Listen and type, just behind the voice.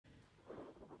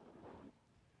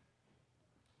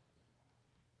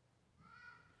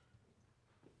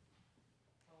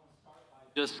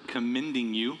Just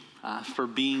commending you for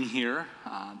being here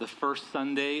the first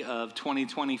Sunday of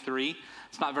 2023.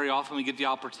 It's not very often we get the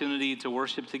opportunity to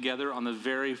worship together on the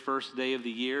very first day of the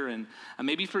year. And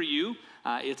maybe for you,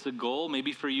 it's a goal.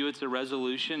 Maybe for you, it's a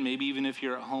resolution. Maybe even if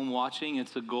you're at home watching,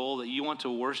 it's a goal that you want to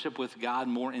worship with God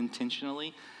more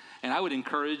intentionally. And I would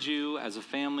encourage you as a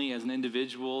family, as an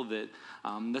individual, that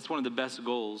that's one of the best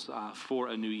goals for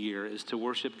a new year, is to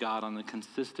worship God on a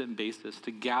consistent basis,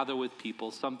 to gather with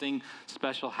people. Something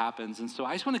special happens. And so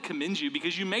I just want to commend you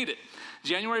because you made it.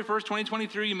 January 1st,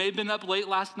 2023, you may have been up late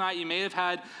last night. You may have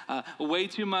had way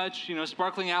too much,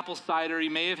 sparkling apple cider.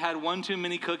 You may have had one too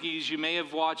many cookies. You may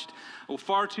have watched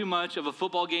far too much of a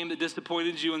football game that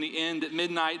disappointed you in the end at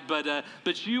midnight.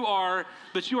 But you are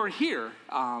here.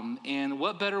 And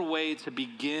what better way to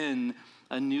begin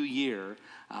a new year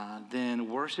than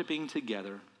worshiping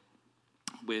together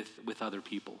with other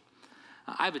people?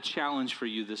 I have a challenge for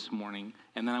you this morning,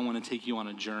 and then I want to take you on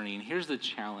a journey. And here's the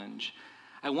challenge.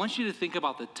 I want you to think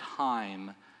about the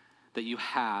time that you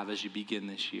have as you begin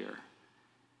this year.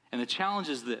 And the challenge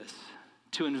is this: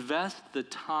 to invest the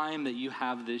time that you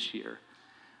have this year,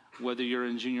 whether you're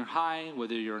in junior high,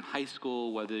 whether you're in high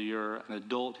school, whether you're an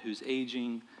adult who's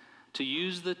aging, to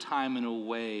use the time in a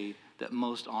way that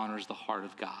most honors the heart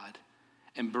of God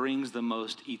and brings the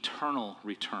most eternal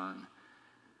return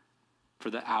for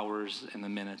the hours and the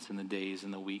minutes and the days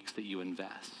and the weeks that you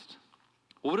invest.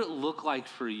 What would it look like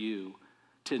for you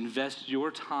to invest your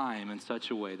time in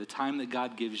such a way, the time that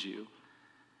God gives you,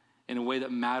 in a way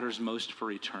that matters most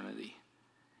for eternity?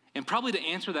 And probably to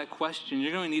answer that question,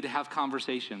 you're going to need to have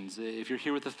conversations. If you're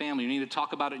here with the family, you need to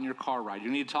talk about it in your car ride.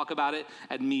 You need to talk about it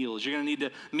at meals. You're going to need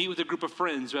to meet with a group of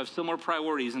friends who have similar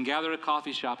priorities and gather at a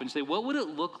coffee shop and say, what would it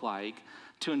look like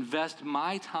to invest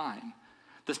my time,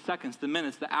 the seconds, the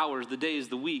minutes, the hours, the days,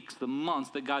 the weeks, the months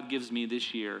that God gives me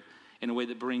this year, in a way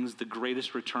that brings the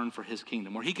greatest return for his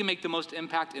kingdom, where he can make the most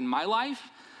impact in my life,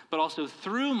 but also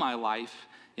through my life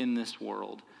in this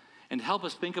world. And to help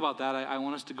us think about that, I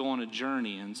want us to go on a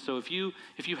journey. And so if you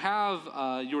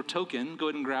have your token, go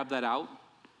ahead and grab that out.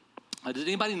 Did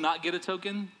anybody not get a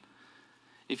token?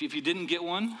 If you didn't get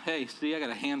one, hey, see, I got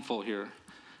a handful here.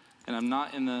 And I'm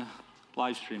not in the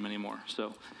live stream anymore.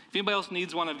 So if anybody else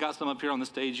needs one, I've got some up here on the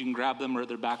stage. You can grab them, or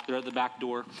they're at the back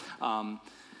door.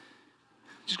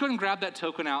 Just go ahead and grab that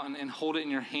token out and hold it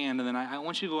in your hand, and then I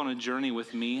want you to go on a journey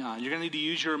with me. You're going to need to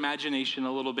use your imagination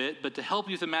a little bit, but to help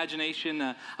you with imagination,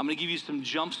 I'm going to give you some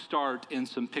jump start and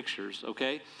some pictures,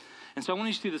 okay? And so I want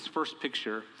you to see this first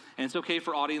picture, and it's okay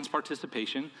for audience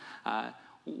participation.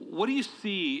 What do you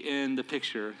see in the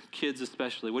picture, kids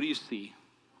especially? What do you see?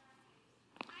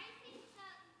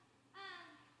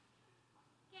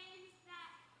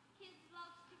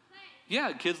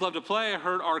 Yeah, kids love to play. I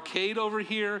heard arcade over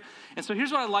here. And so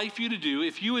here's what I'd like for you to do.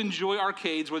 If you enjoy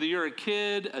arcades, whether you're a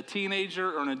kid, a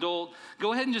teenager, or an adult,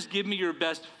 go ahead and just give me your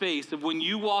best face of when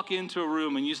you walk into a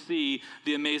room and you see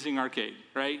the amazing arcade,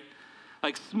 right?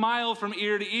 Like, smile from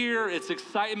ear to ear. It's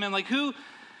excitement. Like,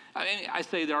 I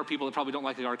say there are people that probably don't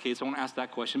like the arcades, so I won't ask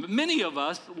that question. But many of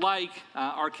us like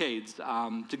arcades.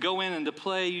 To go in and to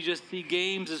play, you just see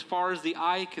games as far as the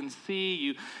eye can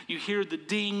see. You hear the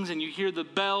dings, and you hear the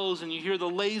bells, and you hear the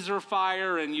laser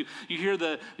fire, and you hear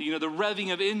the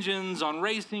revving of engines on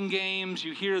racing games.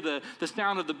 You hear the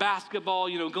sound of the basketball,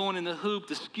 going in the hoop,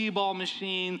 the skee ball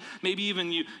machine. Maybe even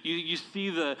you see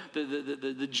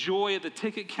the joy at the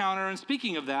ticket counter. And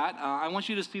speaking of that, I want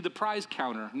you to see the prize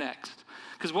counter next.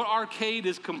 Because what arcade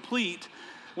is complete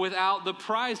without the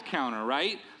prize counter,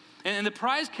 right? And the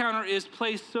prize counter is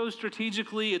placed so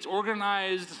strategically, it's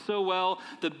organized so well.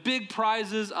 The big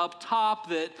prizes up top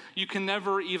that you can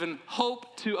never even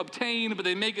hope to obtain, but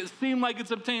they make it seem like it's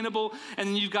obtainable. And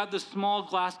then you've got the small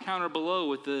glass counter below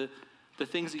with the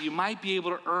things that you might be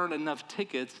able to earn enough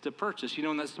tickets to purchase.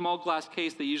 In that small glass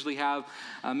case, they usually have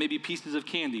maybe pieces of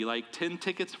candy, like 10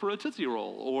 tickets for a Tootsie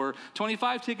Roll, or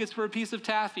 25 tickets for a piece of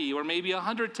taffy, or maybe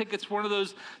 100 tickets for one of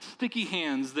those sticky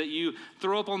hands that you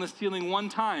throw up on the ceiling one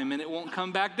time and it won't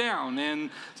come back down.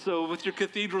 And so with your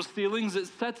cathedral ceilings, it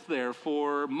sits there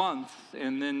for months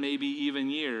and then maybe even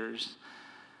years.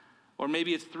 Or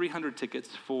maybe it's 300 tickets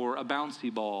for a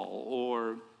bouncy ball,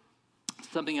 or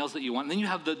something else that you want. And then you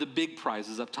have the big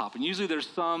prizes up top. And usually there's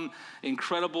some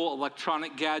incredible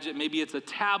electronic gadget. Maybe it's a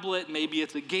tablet, maybe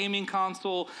it's a gaming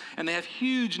console, and they have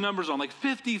huge numbers on, like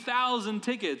 50,000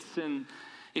 tickets. And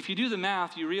if you do the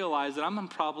math, you realize that I'm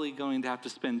probably going to have to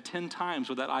spend 10 times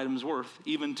what that item's worth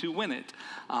even to win it.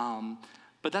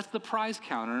 But that's the prize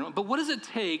counter. But what does it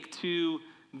take to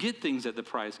get things at the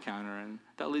prize counter? And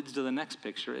that leads to the next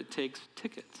picture. It takes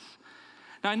tickets.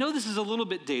 Now, I know this is a little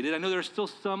bit dated. I know there are still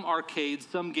some arcades,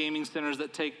 some gaming centers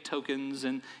that take tokens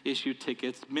and issue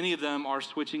tickets. Many of them are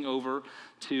switching over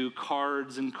to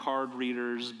cards and card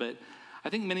readers, but I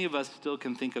think many of us still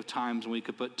can think of times when we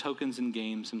could put tokens in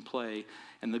games and play,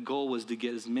 and the goal was to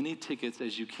get as many tickets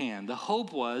as you can. The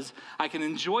hope was I can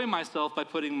enjoy myself by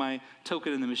putting my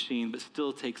token in the machine, but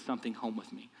still take something home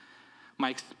with me.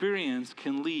 My experience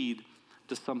can lead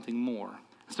to something more.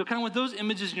 So kind of with those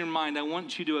images in your mind, I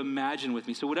want you to imagine with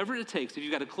me. So whatever it takes, if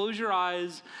you've got to close your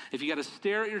eyes, if you got to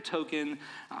stare at your token,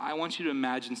 I want you to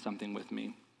imagine something with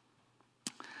me.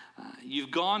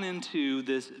 You've gone into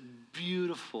this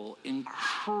beautiful,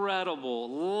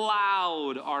 incredible,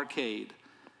 loud arcade.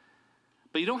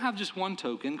 But you don't have just one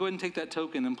token. Go ahead and take that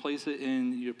token and place it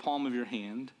in your palm of your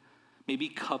hand. Maybe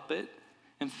cup it.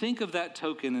 And think of that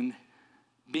token and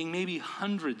being maybe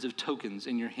hundreds of tokens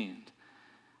in your hand.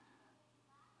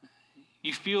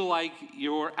 You feel like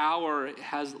your hour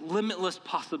has limitless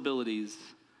possibilities.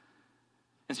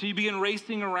 And so you begin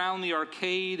racing around the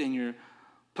arcade and you're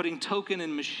putting token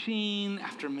in machine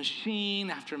after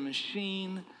machine after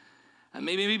machine. And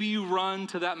maybe you run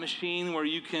to that machine where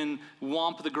you can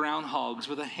whomp the groundhogs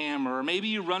with a hammer. Or maybe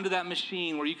you run to that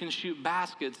machine where you can shoot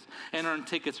baskets and earn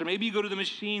tickets. Or maybe you go to the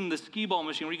machine, the skee ball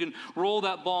machine, where you can roll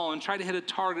that ball and try to hit a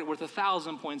target worth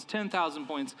 1,000 points, 10,000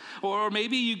 points. Or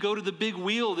maybe you go to the big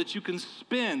wheel that you can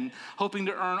spin, hoping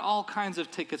to earn all kinds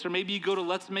of tickets. Or maybe you go to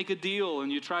Let's Make a Deal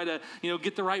and you try to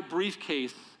get the right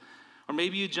briefcase. Or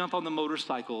maybe you jump on the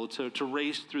motorcycle to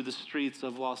race through the streets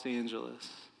of Los Angeles.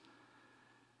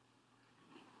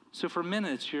 So for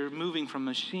minutes, you're moving from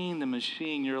machine to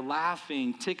machine. You're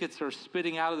laughing. Tickets are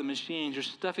spitting out of the machines. You're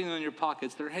stuffing them in your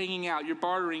pockets. They're hanging out. You're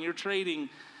bartering. You're trading.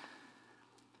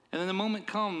 And then the moment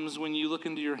comes when you look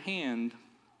into your hand,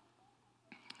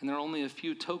 and there are only a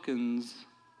few tokens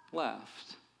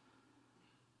left.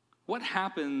 What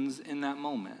happens in that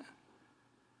moment?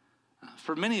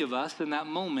 For many of us, in that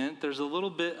moment, there's a little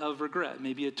bit of regret,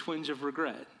 maybe a twinge of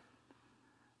regret.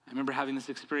 I remember having this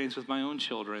experience with my own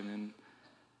children, and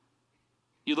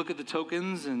you look at the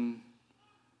tokens and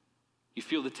you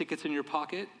feel the tickets in your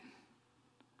pocket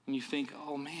and you think,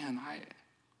 oh man,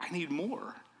 I need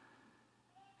more.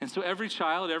 And so every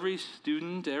child, every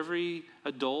student, every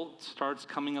adult starts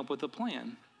coming up with a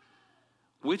plan.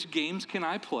 Which games can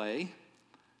I play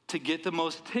to get the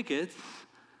most tickets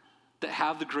that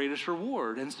have the greatest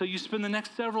reward? And so you spend the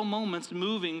next several moments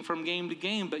moving from game to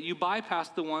game, but you bypass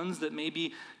the ones that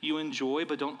maybe you enjoy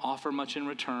but don't offer much in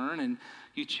return, and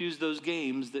you choose those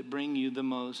games that bring you the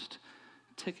most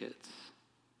tickets.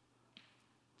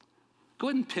 Go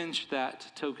ahead and pinch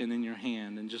that token in your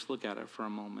hand and just look at it for a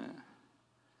moment.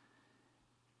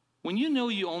 When you know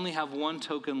you only have one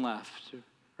token left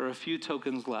or a few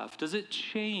tokens left, does it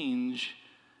change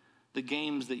the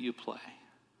games that you play?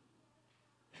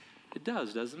 It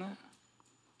does, doesn't it?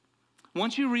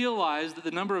 Once you realize that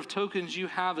the number of tokens you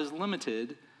have is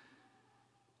limited,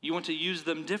 you want to use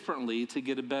them differently to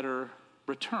get a better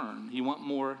return. You want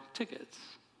more tickets.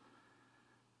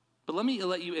 But let me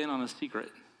let you in on a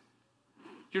secret.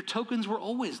 Your tokens were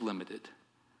always limited.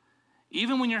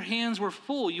 Even when your hands were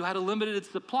full, you had a limited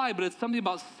supply, but it's something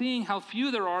about seeing how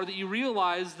few there are that you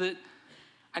realize that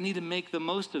I need to make the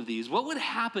most of these. What would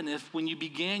happen if when you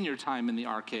began your time in the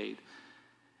arcade,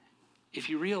 if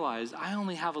you realize I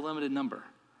only have a limited number,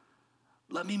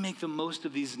 let me make the most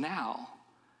of these now,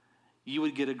 you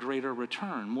would get a greater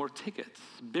return, more tickets,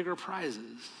 bigger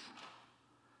prizes.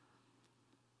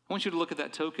 I want you to look at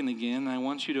that token again, and I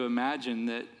want you to imagine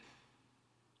that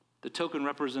the token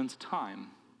represents time.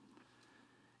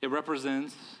 It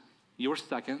represents your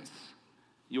seconds,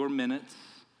 your minutes,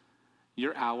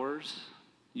 your hours,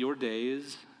 your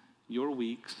days, your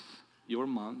weeks, your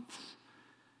months,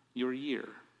 your year.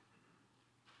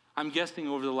 I'm guessing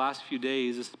over the last few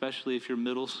days, especially if you're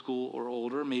middle school or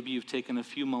older, maybe you've taken a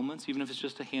few moments, even if it's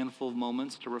just a handful of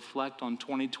moments, to reflect on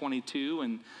 2022,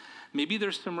 and maybe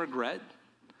there's some regret,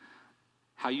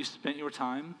 how you spent your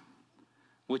time,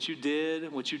 what you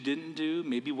did, what you didn't do,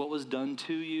 maybe what was done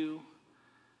to you.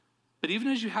 But even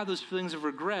as you have those feelings of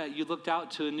regret, you looked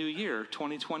out to a new year,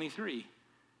 2023,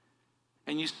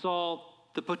 and you saw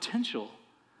the potential.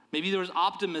 Maybe there was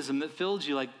optimism that filled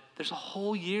you, like there's a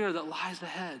whole year that lies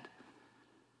ahead.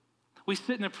 We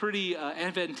sit in a pretty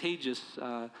advantageous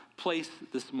place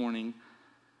this morning.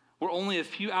 We're only a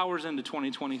few hours into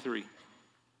 2023.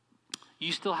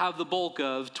 You still have the bulk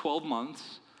of 12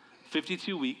 months,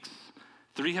 52 weeks,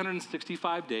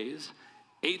 365 days,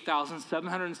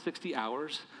 8,760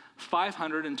 hours,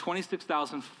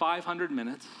 526,500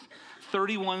 minutes,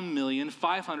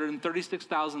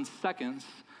 31,536,000 seconds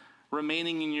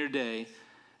remaining in your day.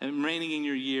 and reigning in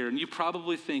your year, and you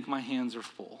probably think my hands are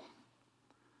full.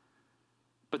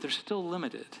 But they're still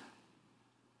limited.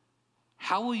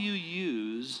 How will you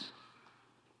use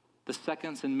the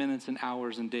seconds and minutes and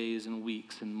hours and days and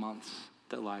weeks and months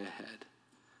that lie ahead?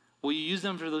 Will you use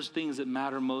them for those things that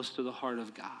matter most to the heart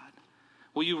of God?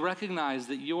 Will you recognize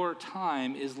that your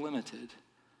time is limited?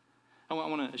 I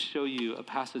want to show you a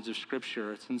passage of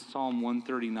scripture. It's in Psalm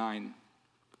 139.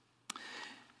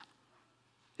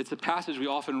 It's a passage we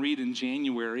often read in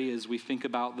January as we think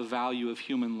about the value of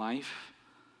human life.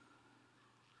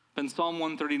 But in Psalm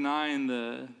 139,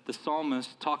 the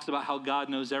psalmist talks about how God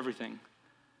knows everything.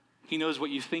 He knows what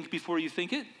you think before you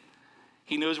think it.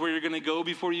 He knows where you're going to go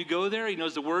before you go there. He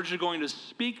knows the words you're going to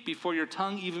speak before your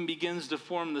tongue even begins to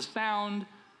form the sound.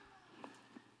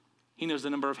 He knows the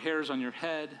number of hairs on your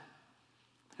head.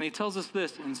 And he tells us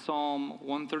this in Psalm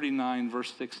 139,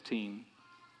 verse 16.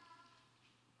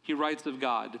 He writes of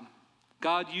God,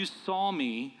 God, you saw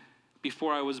me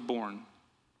before I was born.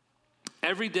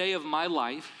 Every day of my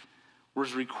life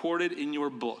was recorded in your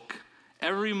book.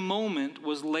 Every moment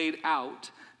was laid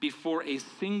out before a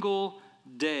single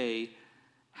day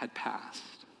had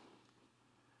passed.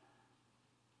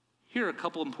 Here are a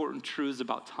couple important truths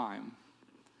about time.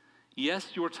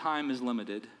 Yes, your time is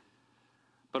limited,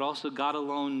 but also God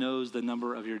alone knows the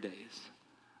number of your days.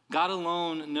 God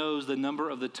alone knows the number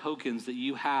of the tokens that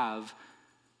you have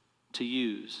to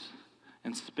use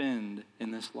and spend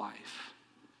in this life.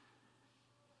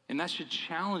 And that should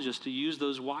challenge us to use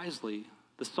those wisely.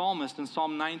 The psalmist in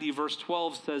Psalm 90, verse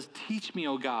 12 says, teach me,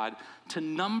 O God, to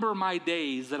number my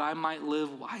days that I might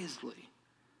live wisely.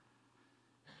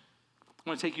 I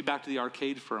want to take you back to the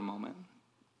arcade for a moment.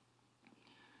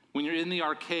 When you're in the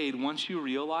arcade, once you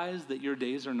realize that your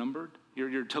days are numbered,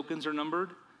 your tokens are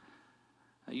numbered,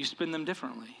 you spend them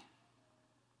differently.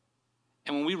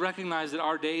 And when we recognize that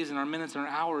our days and our minutes and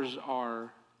our hours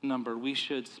are numbered, we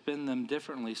should spend them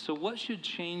differently. So what should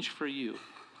change for you?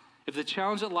 If the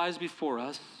challenge that lies before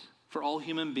us, for all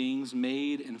human beings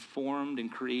made and formed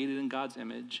and created in God's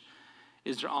image,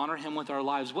 is to honor him with our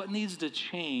lives, what needs to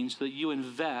change so that you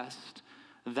invest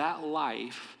that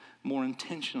life more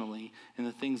intentionally in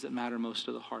the things that matter most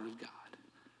to the heart of God?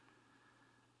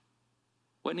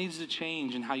 What needs to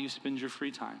change in how you spend your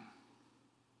free time?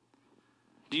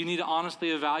 Do you need to honestly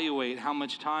evaluate how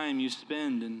much time you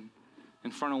spend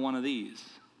in front of one of these?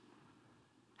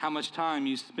 How much time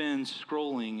you spend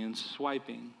scrolling and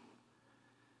swiping?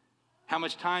 How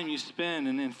much time you spend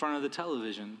in front of the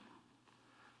television?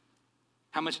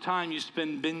 How much time you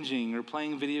spend binging or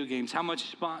playing video games? How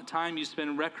much time you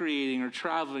spend recreating or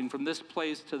traveling from this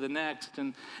place to the next?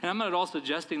 And I'm not at all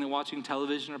suggesting that watching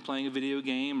television or playing a video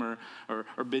game or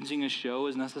binging a show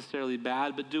is necessarily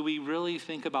bad, but do we really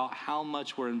think about how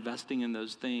much we're investing in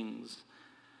those things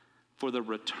for the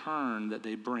return that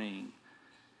they bring?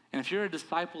 And if you're a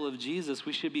disciple of Jesus,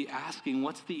 we should be asking,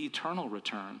 what's the eternal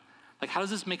return? Like, how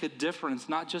does this make a difference,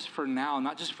 not just for now,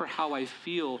 not just for how I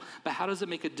feel, but how does it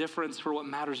make a difference for what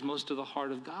matters most to the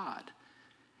heart of God?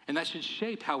 And that should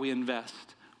shape how we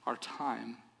invest our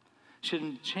time. It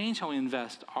should change how we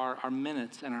invest our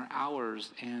minutes and our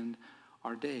hours and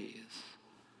our days.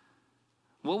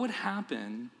 What would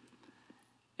happen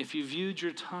if you viewed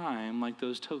your time like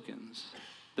those tokens?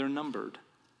 They're numbered.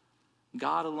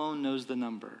 God alone knows the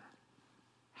number.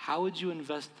 How would you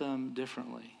invest them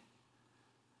differently?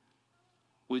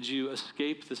 Would you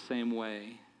escape the same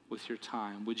way with your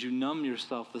time? Would you numb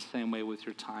yourself the same way with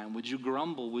your time? Would you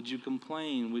grumble? Would you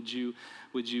complain? Would you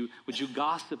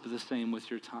gossip the same with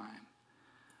your time?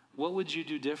 What would you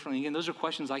do differently? Again, those are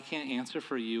questions I can't answer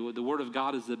for you. The Word of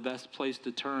God is the best place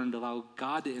to turn to allow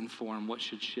God to inform what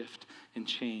should shift and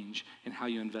change in how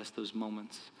you invest those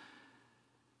moments,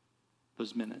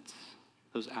 those minutes,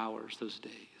 those hours, those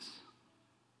days.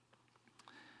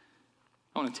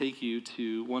 I want to take you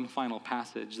to one final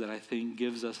passage that I think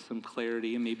gives us some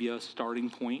clarity and maybe a starting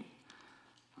point.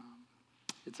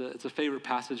 It's a favorite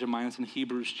passage of mine. It's in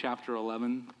Hebrews chapter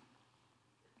 11.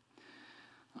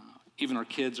 Even our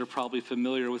kids are probably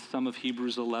familiar with some of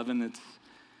Hebrews 11.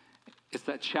 It's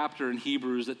that chapter in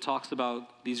Hebrews that talks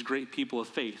about these great people of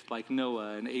faith like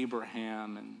Noah and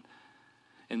Abraham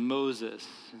and Moses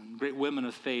and great women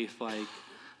of faith like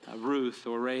Ruth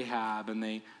or Rahab, and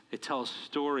they tell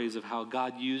stories of how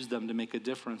God used them to make a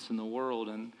difference in the world.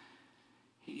 And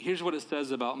here's what it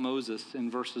says about Moses in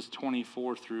verses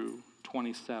 24 through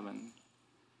 27.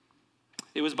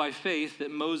 It was by faith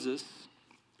that Moses,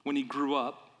 when he grew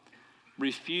up,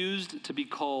 refused to be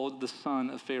called the son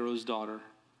of Pharaoh's daughter.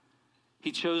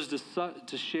 He chose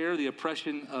to share the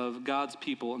oppression of God's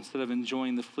people instead of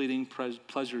enjoying the fleeting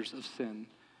pleasures of sin.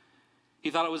 He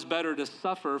thought it was better to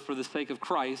suffer for the sake of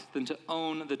Christ than to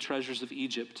own the treasures of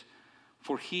Egypt,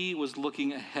 for he was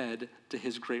looking ahead to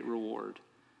his great reward.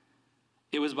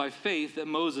 It was by faith that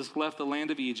Moses left the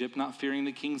land of Egypt, not fearing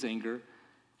the king's anger.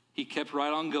 He kept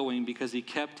right on going because he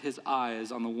kept his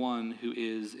eyes on the one who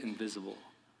is invisible.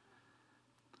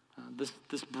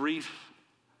 This brief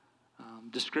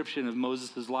description of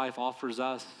Moses' life offers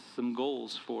us some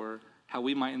goals for how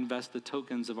we might invest the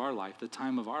tokens of our life, the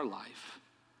time of our life.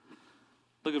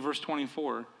 Look at verse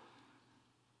 24.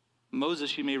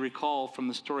 Moses, you may recall from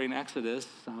the story in Exodus,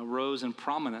 rose in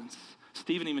prominence.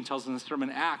 Stephen even tells in the sermon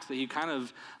Acts that he kind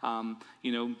of,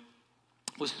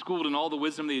 was schooled in all the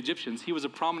wisdom of the Egyptians. He was a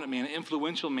prominent man, an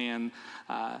influential man,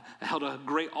 held a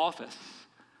great office.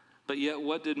 But yet,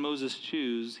 what did Moses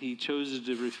choose? He chose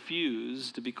to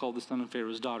refuse to be called the son of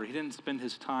Pharaoh's daughter. He didn't spend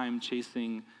his time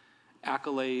chasing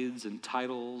accolades and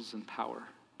titles and power.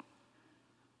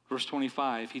 Verse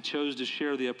 25, he chose to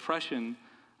share the oppression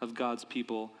of God's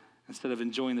people instead of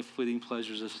enjoying the fleeting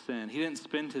pleasures of sin. He didn't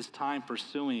spend his time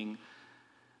pursuing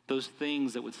those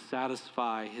things that would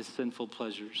satisfy his sinful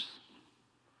pleasures.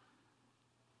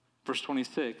 Verse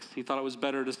 26, he thought it was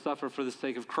better to suffer for the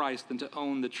sake of Christ than to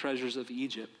own the treasures of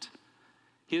Egypt.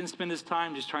 He didn't spend his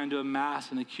time just trying to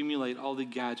amass and accumulate all the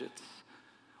gadgets,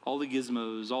 all the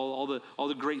gizmos, all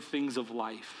the great things of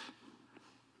life.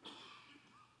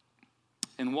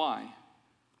 And why?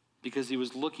 Because he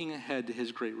was looking ahead to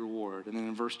his great reward. And then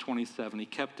in verse 27, he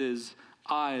kept his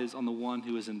eyes on the one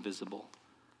who is invisible.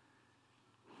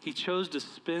 He chose to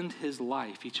spend his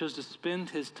life, he chose to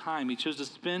spend his time, he chose to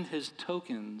spend his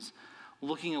tokens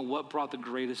looking at what brought the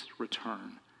greatest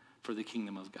return for the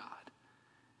kingdom of God.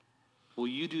 Will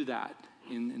you do that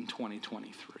in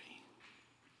 2023?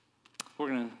 We're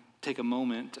going to take a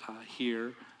moment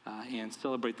here and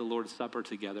celebrate the Lord's Supper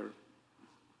together.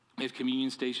 We have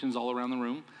communion stations all around the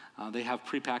room. They have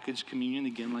prepackaged communion,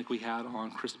 again, like we had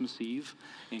on Christmas Eve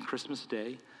and Christmas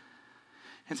Day.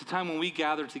 It's a time when we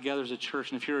gather together as a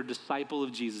church, and if you're a disciple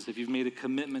of Jesus, if you've made a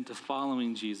commitment to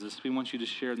following Jesus, we want you to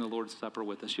share in the Lord's Supper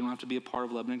with us. You don't have to be a part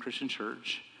of Lebanon Christian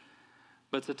Church,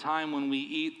 but it's a time when we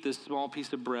eat this small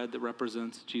piece of bread that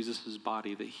represents Jesus'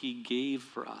 body that he gave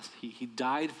for us. He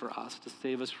died for us to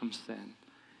save us from sin.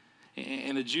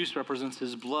 And the juice represents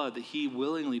his blood that he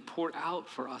willingly poured out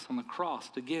for us on the cross,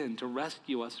 again, to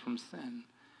rescue us from sin.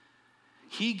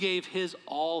 He gave his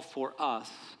all for us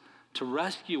to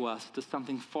rescue us to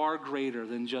something far greater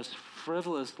than just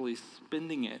frivolously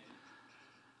spending it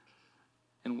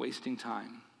and wasting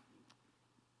time.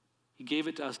 He gave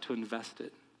it to us to invest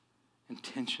it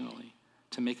intentionally,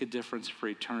 to make a difference for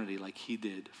eternity like he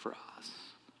did for us.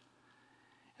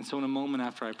 And so in a moment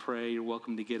after I pray, you're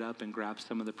welcome to get up and grab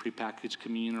some of the prepackaged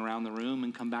communion around the room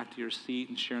and come back to your seat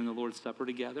and share in the Lord's Supper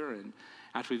together. And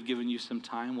after we've given you some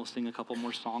time, we'll sing a couple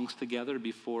more songs together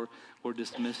before we're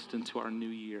dismissed into our new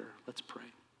year. Let's pray.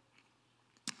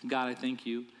 God, I thank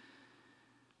you.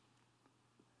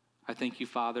 I thank you,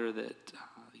 Father, that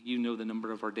you know the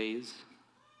number of our days.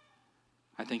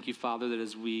 I thank you, Father, that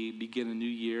as we begin a new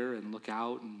year and look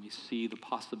out and we see the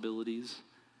possibilities,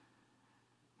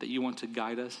 that you want to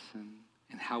guide us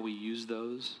in how we use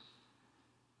those.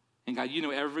 And God, you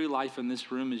know every life in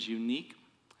this room is unique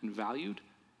and valued.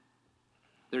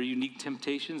 There are unique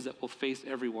temptations that will face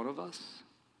every one of us.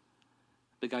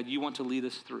 But God, you want to lead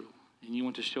us through, and you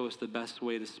want to show us the best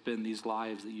way to spend these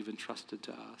lives that you've entrusted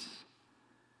to us.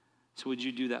 So would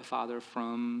you do that, Father,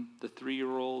 from the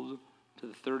 3-year-old to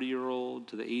the 30-year-old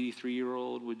to the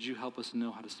 83-year-old? Would you help us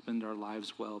know how to spend our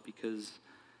lives well, because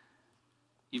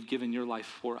you've given your life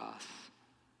for us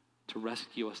to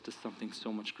rescue us to something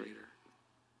so much greater.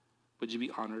 Would you be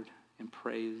honored and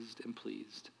praised and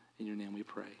pleased? In your name we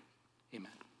pray. Amen.